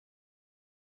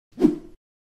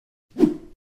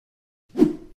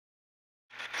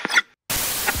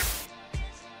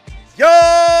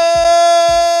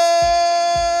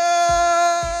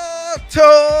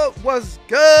What's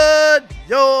good,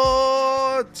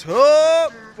 YouTube?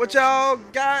 What y'all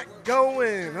got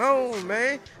going on,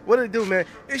 man? What it do, man?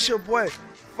 It's your boy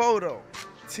Photo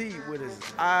T with his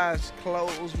eyes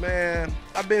closed, man.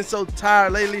 I've been so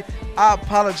tired lately. I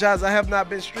apologize. I have not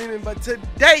been streaming, but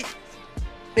today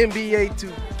NBA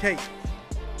 2K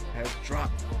has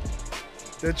dropped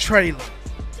the trailer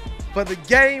for the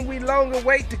game we long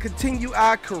await to continue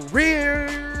our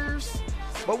careers.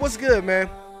 But what's good, man?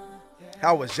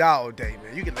 How was y'all day,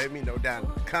 man? You can let me know down in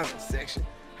the comment section.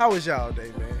 How was y'all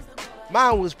day, man?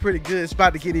 Mine was pretty good. It's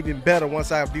about to get even better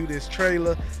once I view this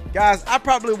trailer. Guys, I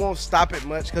probably won't stop it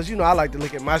much because, you know, I like to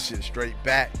look at my shit straight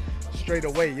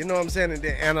away. You know what I'm saying? And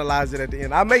then analyze it at the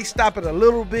end. I may stop it a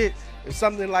little bit if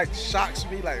something like shocks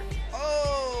me, like,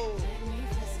 oh,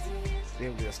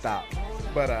 then we'll stop.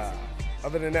 But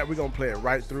other than that, we're going to play it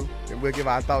right through and we'll give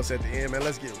our thoughts at the end, man.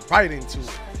 Let's get right into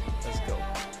it. Let's go.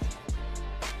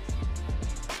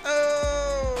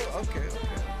 Okay.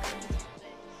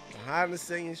 Behind the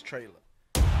scenes trailer.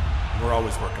 We're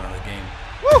always working on the game.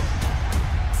 Woo!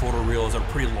 Photoreal is a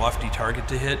pretty lofty target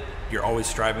to hit. You're always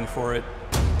striving for it.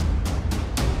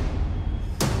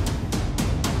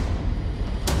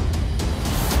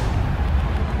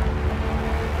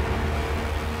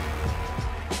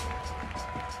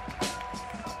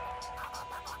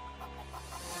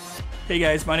 Hey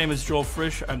guys, my name is Joel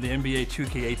Frisch. I'm the NBA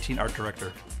 2K18 art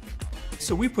director.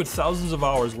 So we put thousands of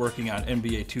hours working on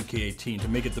NBA 2K18 to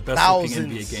make it the best looking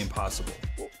NBA game possible.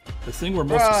 The thing we're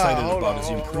most excited about is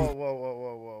the improvement.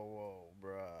 Whoa,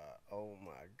 bruh. Oh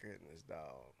my goodness,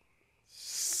 dog.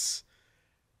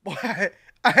 Boy,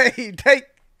 hey,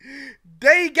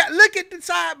 they got, look at the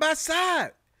side by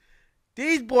side.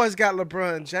 These boys got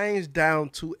LeBron James down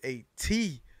to a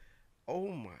T.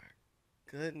 Oh my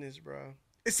goodness, bro.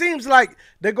 It seems like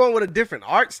they're going with a different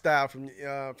art style from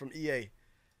EA.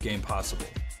 Game possible.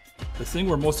 The thing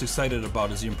we're most excited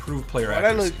about is the improved player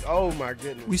accuracy. Oh my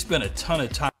goodness. We spent a ton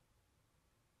of time.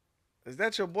 Is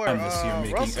that your boy? This year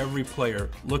making Russell? Every player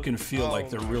look and feel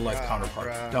like their real life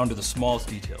counterparts, bruh. down to the smallest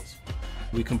details.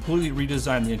 We completely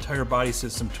redesigned the entire body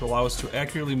system to allow us to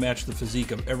accurately match the physique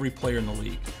of every player in the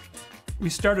league. We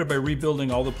started by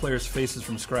rebuilding all the players' faces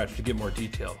from scratch to get more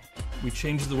detail. We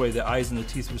changed the way the eyes and the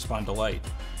teeth respond to light.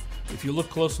 If you look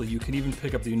closely, you can even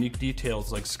pick up the unique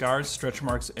details like scars, stretch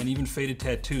marks, and even faded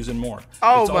tattoos and more.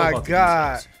 Oh my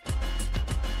God.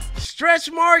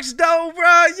 Stretch marks though,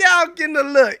 bro. Y'all getting a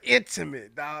little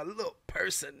intimate, dog. A little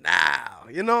personal.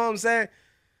 You know what I'm saying?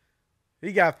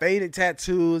 He got faded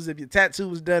tattoos. If your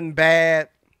tattoos done bad,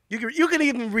 you can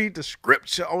even read the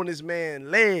scripture on this man's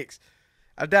legs.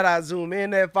 I doubt I zoom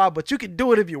in that far, but you can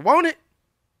do it if you want it.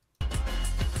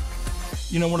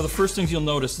 You know, one of the first things you'll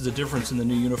notice is a difference in the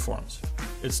new uniforms.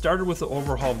 It started with the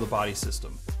overhaul of the body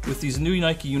system. With these new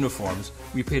Nike uniforms,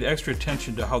 we paid extra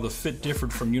attention to how the fit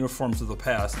differed from uniforms of the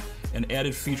past and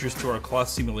added features to our cloth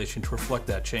simulation to reflect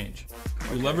that change.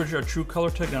 We leveraged our true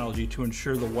color technology to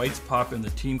ensure the whites pop and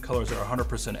the team colors are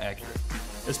 100% accurate.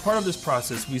 As part of this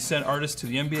process, we sent artists to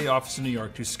the NBA office in New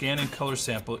York to scan and color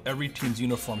sample every team's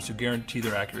uniforms to guarantee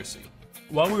their accuracy.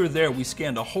 While we were there, we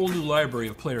scanned a whole new library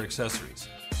of player accessories.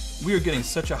 We are getting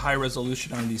such a high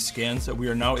resolution on these scans that we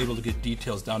are now able to get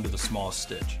details down to the smallest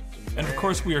stitch. And of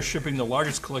course, we are shipping the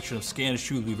largest collection of scanned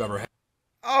shoes we've ever had.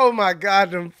 Oh my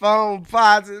God, them foam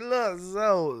pots, it looks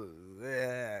so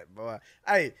bad, boy.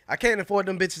 Hey, I can't afford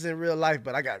them bitches in real life,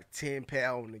 but I got a 10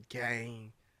 pair on the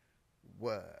game.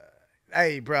 What?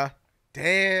 Hey, bruh.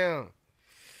 Damn.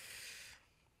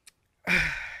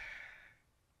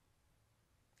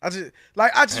 I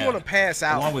just want to pass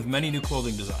out. Along with many new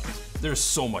clothing designs. There's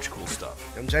so much cool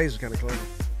stuff. Them J's are kind of clean.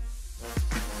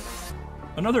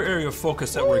 Another area of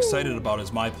focus that we're excited about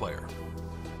is Myplayer.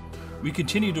 We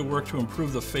continue to work to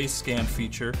improve the face scan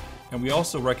feature, and we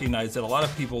also recognize that a lot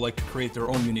of people like to create their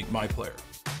own unique Myplayer.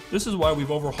 This is why we've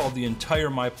overhauled the entire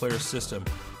Myplayer system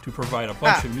to provide a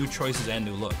bunch of new choices and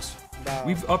new looks.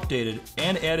 We've updated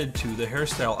and added to the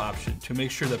hairstyle option to make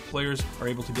sure that players are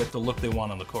able to get the look they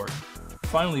want on the court.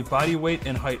 Finally, body weight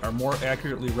and height are more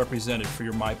accurately represented for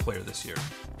your Myplayer this year.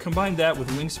 Combine that with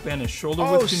wingspan and shoulder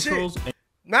width controls. And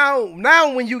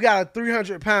now when you got a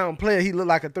 300-pound player, he look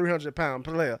like a 300-pound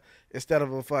player instead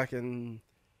of a fucking,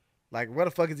 like, where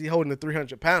the fuck is he holding the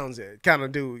 300 pounds at kind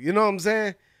of dude. You know what I'm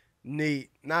saying? Neat.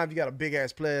 Now if you got a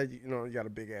big-ass player, you know, you got a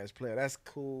big-ass player. That's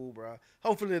cool, bro.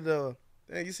 Hopefully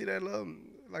you see that little,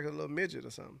 like a little midget or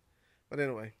something. But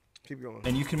anyway, keep going.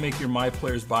 And you can make your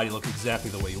Myplayer's body look exactly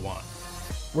the way you want.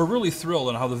 We're really thrilled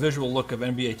on how the visual look of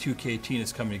NBA 2K18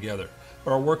 is coming together,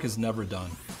 but our work is never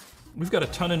done. We've got a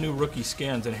ton of new rookie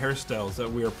scans and hairstyles that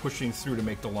we are pushing through to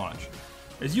make the launch.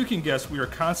 As you can guess, we are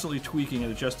constantly tweaking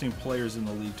and adjusting players in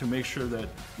the league to make sure that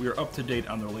we are up to date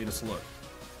on their latest look.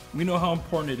 We know how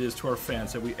important it is to our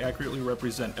fans that we accurately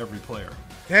represent every player.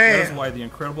 Damn. That is why the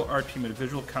incredible art team at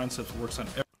Visual Concepts works on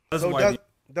every. That's So why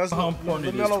how important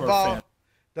it is to our fans.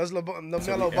 Does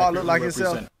LaMelo Ball look like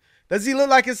himself? Does he look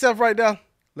like himself right now?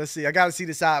 Let's see. I gotta see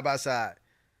the side by side.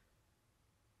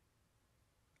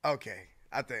 Okay,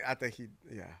 I think he,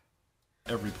 yeah.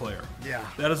 Every player. Yeah.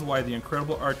 That is why the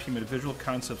incredible art team at Visual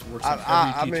Concepts works on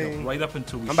every detail right up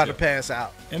until we I'm about to pass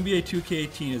out. NBA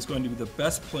 2K18 is going to be the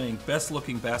best playing, best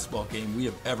looking basketball game we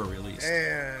have ever released.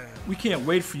 We can't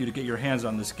wait for you to get your hands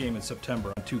on this game in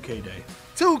September on 2K Day.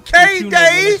 2K Stay tuned over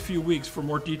Day! the next few weeks for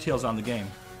more details on the game.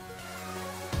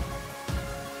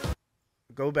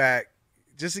 Go back,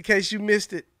 just in case you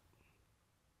missed it.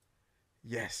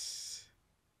 Yes.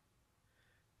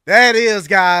 That is,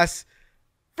 guys.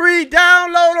 Free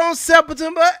download on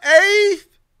September 8th.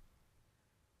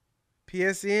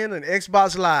 PSN and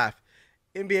Xbox Live.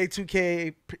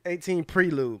 NBA 2K18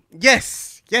 Prelude.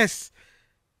 Yes, yes.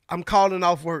 I'm calling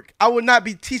off work. I will not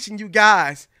be teaching you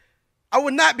guys. I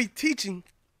will not be teaching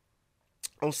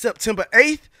on September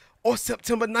 8th or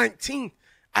September 19th.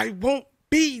 I won't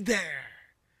be there.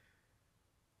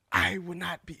 I will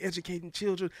not be educating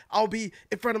children. I'll be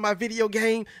in front of my video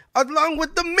game along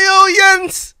with the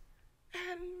millions.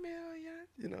 And millions.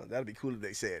 You know, that'd be cool if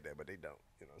they said that, but they don't.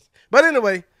 You know. But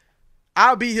anyway,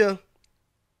 I'll be here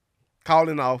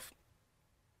calling off.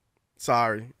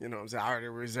 Sorry. You know what I'm saying? I already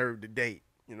reserved the date.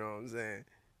 You know what I'm saying?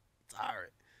 Sorry.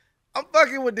 I'm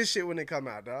fucking with this shit when they come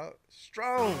out, dog.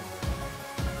 Strong.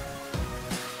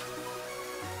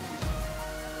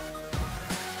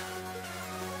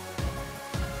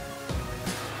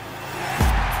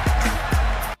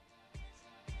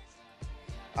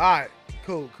 All right,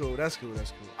 cool. That's cool.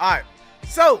 All right,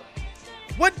 so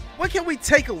what can we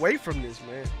take away from this,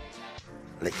 man?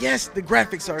 Like, yes, the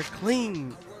graphics are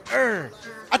clean. I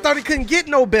thought it couldn't get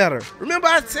no better. Remember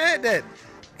I said that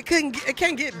it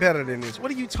can't get better than this.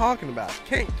 What are you talking about? It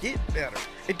can't get better.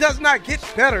 It does not get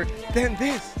better than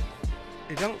this.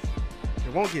 It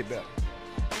won't get better.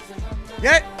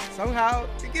 Yet somehow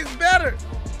it gets better.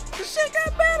 The shit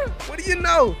got better. What do you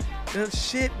know? The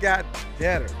shit got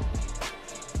better.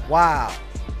 Wow.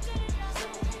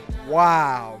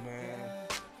 Wow,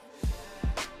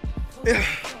 man.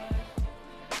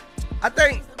 I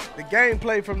think the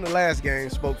gameplay from the last game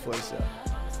spoke for itself.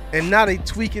 And now they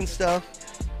tweaking stuff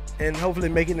and hopefully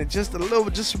making it just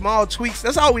small tweaks.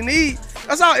 That's all we need.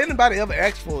 That's all anybody ever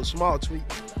asked for, a small tweak.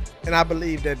 And I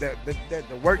believe that the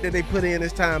work that they put in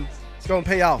this time is going to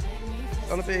pay off. It's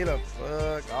going to pay the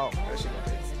fuck off. That shit going to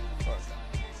pay off.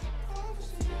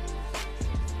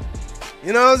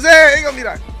 You know what I'm saying? It's gonna be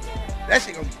like, that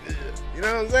shit gonna be good. You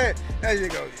know what I'm saying? That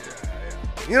shit gonna be good.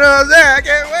 You know what I'm saying? I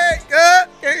can't wait, good.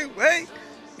 Can't wait.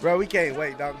 Bro, we can't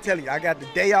wait, dog. I'm telling you, I got the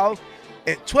day off.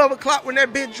 At 12 o'clock when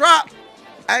that bit drop,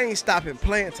 I ain't stopping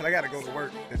playing until I gotta go to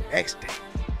work the next day.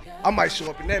 I might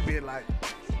show up in that bit like,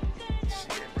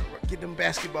 shit, bro, get them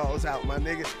basketballs out, my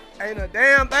nigga. Ain't a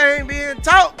damn thing being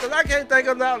taught, because I can't think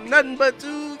about nothing but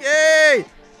 2K.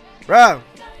 Bro.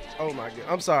 Oh my God.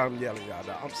 I'm sorry I'm yelling y'all,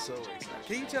 dog. I'm so excited.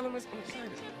 Can you tell them I'm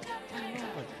excited? I know,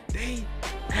 but they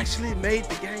actually made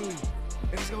the game.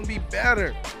 And it's gonna be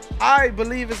better. I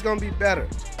believe it's gonna be better.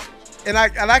 And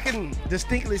I can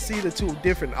distinctly see the two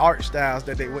different art styles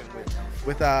that they went with.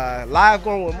 With Live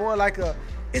going with more like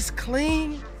it's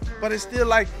clean, but it's still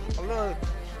like a little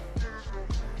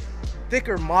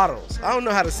thicker models. I don't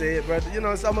know how to say it, but you know,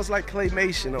 it's almost like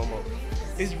claymation almost.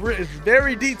 It's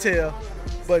very detailed.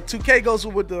 But 2K goes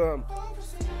with the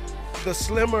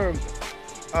slimmer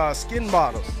skin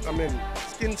models. I mean,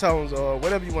 skin tones or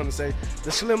whatever you want to say.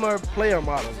 The slimmer player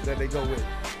models that they go with.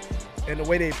 And the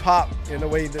way they pop and the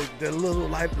way the little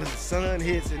light when the sun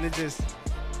hits and it just...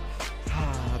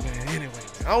 man, anyway.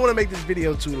 Man, I don't want to make this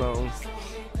video too long.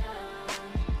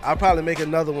 I'll probably make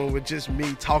another one with just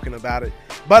me talking about it.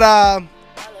 But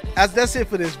that's it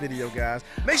for this video, guys.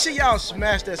 Make sure y'all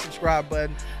smash that subscribe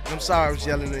button. I'm sorry I was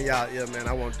yelling in y'all ear, man.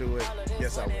 I won't do it.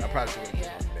 Yes, I will. I'll probably do it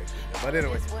next video. But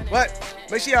anyway,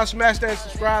 make sure y'all smash that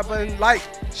subscribe button, like,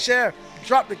 share,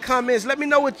 drop the comments. Let me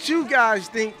know what you guys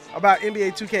think about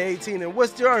NBA 2K18 and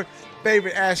what's your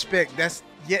favorite aspect that's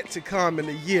yet to come in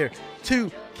the year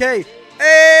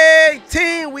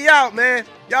 2K18. We out, man.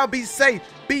 Y'all be safe.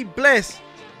 Be blessed.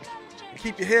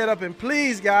 Keep your head up, and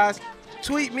please, guys,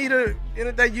 tweet me to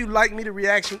anything you like me to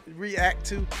react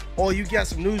to, or you got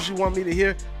some news you want me to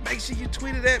hear. Make sure you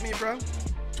tweet it at me, bro.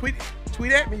 Tweet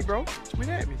at me, bro. Tweet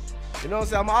at me. You know what I'm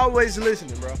saying? I'm always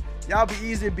listening, bro. Y'all be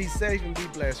easy, be safe, and be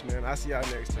blessed, man. I'll see y'all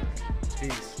next time.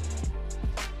 Peace.